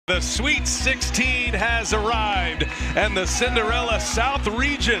The Sweet 16 has arrived, and the Cinderella South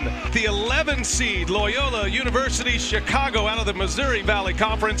region, the 11 seed Loyola University Chicago out of the Missouri Valley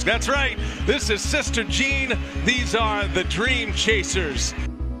Conference. That's right, this is Sister Jean. These are the Dream Chasers.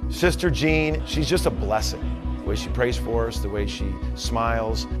 Sister Jean, she's just a blessing. The way she prays for us, the way she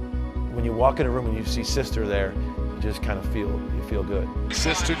smiles. When you walk in a room and you see Sister there, you just kind of feel good.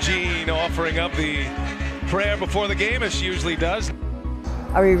 Sister Jean offering up the prayer before the game, as she usually does.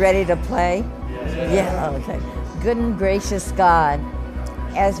 Are we ready to play? Yeah, okay. Good and gracious God,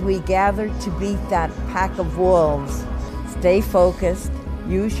 as we gather to beat that pack of wolves, stay focused,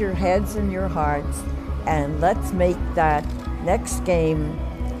 use your heads and your hearts, and let's make that next game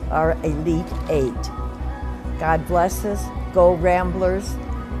our Elite Eight. God bless us, go Ramblers,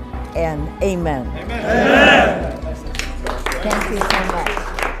 and amen. Amen. Thank you so much.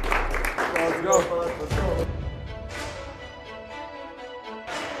 Let's go.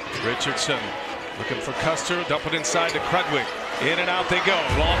 Richardson looking for Custer, dump it inside to Crudwick. In and out they go.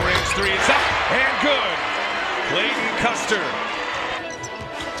 Long range three, it's up and good. Clayton Custer.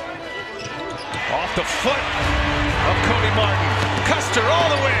 Off the foot of Cody Martin. Custer all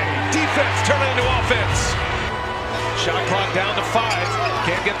the way. Defense turning into offense. Shot clock down to 5.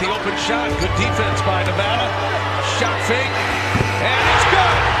 Can't get the open shot. Good defense by Nevada. Shot fake. And it's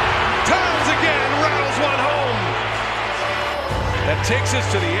good. Towns again rattles one home. That takes us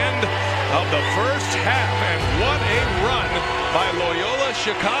to the end of the first half, and what a run by Loyola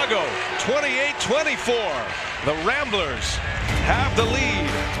Chicago. 28-24. The Ramblers have the lead.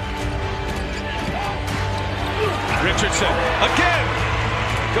 Richardson again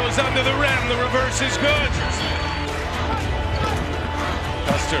goes under the rim. The reverse is good.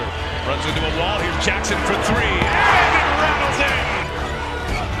 Custer runs into a wall. Here's Jackson for 3, and it rattles in.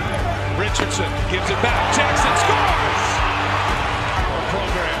 Richardson gives it back. Jackson scores.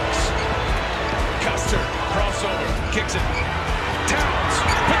 Programs. Custer, crossover, kicks it. Towns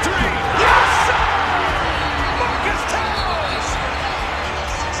for 3. Yes, sir! Marcus Towns!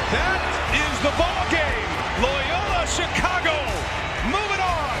 That is the ball game. Loyola Chicago moving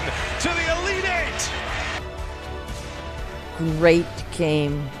on to the Elite Eight. Great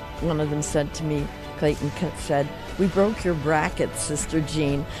game. One of them said to me, Clayton said, "We broke your bracket, Sister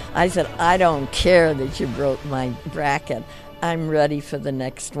Jean." I said, "I don't care that you broke my bracket. I'm ready for the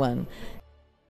next one."